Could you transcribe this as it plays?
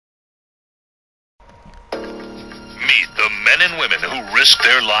The men and women who risk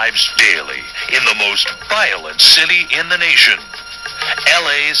their lives daily in the most violent city in the nation.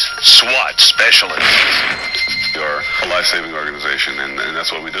 LA's SWAT specialists. We are a life-saving organization, and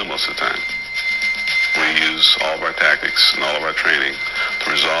that's what we do most of the time. We use all of our tactics and all of our training to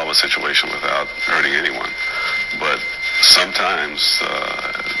resolve a situation without hurting anyone. But sometimes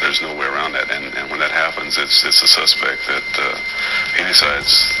there's no way around that, and when that happens, it's a suspect that he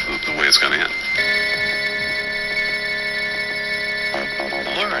decides the way it's going to end.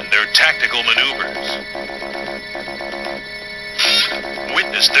 Learn their tactical maneuvers.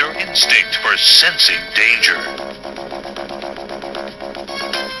 Witness their instinct for sensing danger.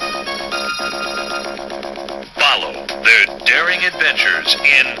 Follow their daring adventures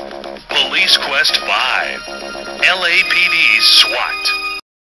in Police Quest 5, LAPD's SWAT.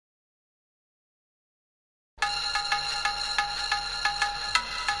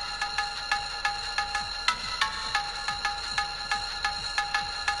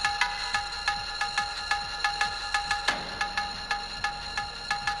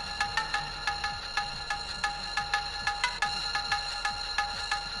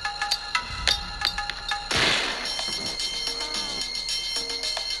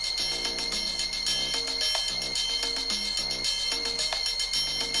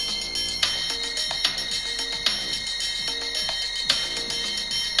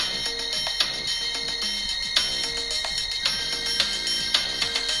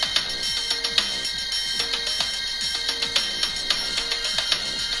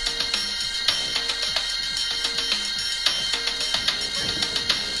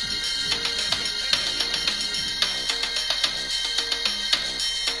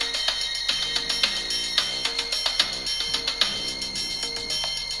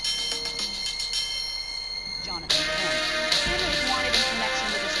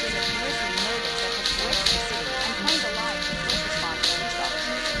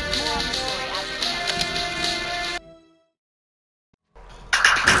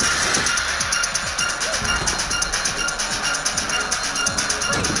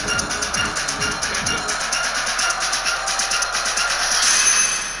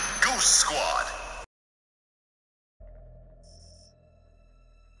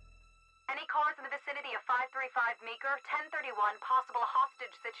 Possible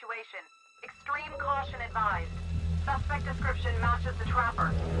hostage situation. Extreme caution advised. Suspect description matches the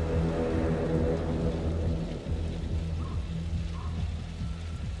trapper.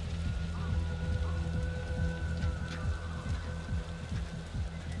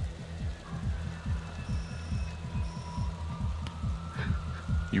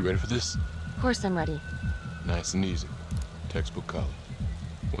 You ready for this? Of course I'm ready. Nice and easy. Textbook college.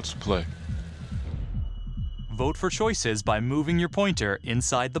 What's the play? Vote for choices by moving your pointer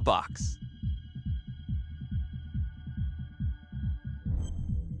inside the box.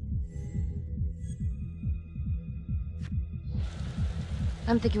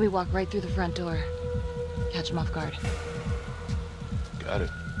 I'm thinking we walk right through the front door. Catch him off guard. Got it.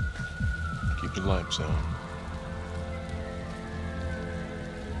 Keep the lights on.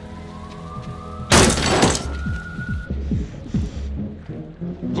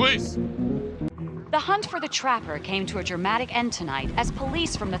 Police! The hunt for the trapper came to a dramatic end tonight as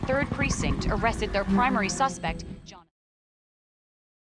police from the 3rd Precinct arrested their primary suspect, John.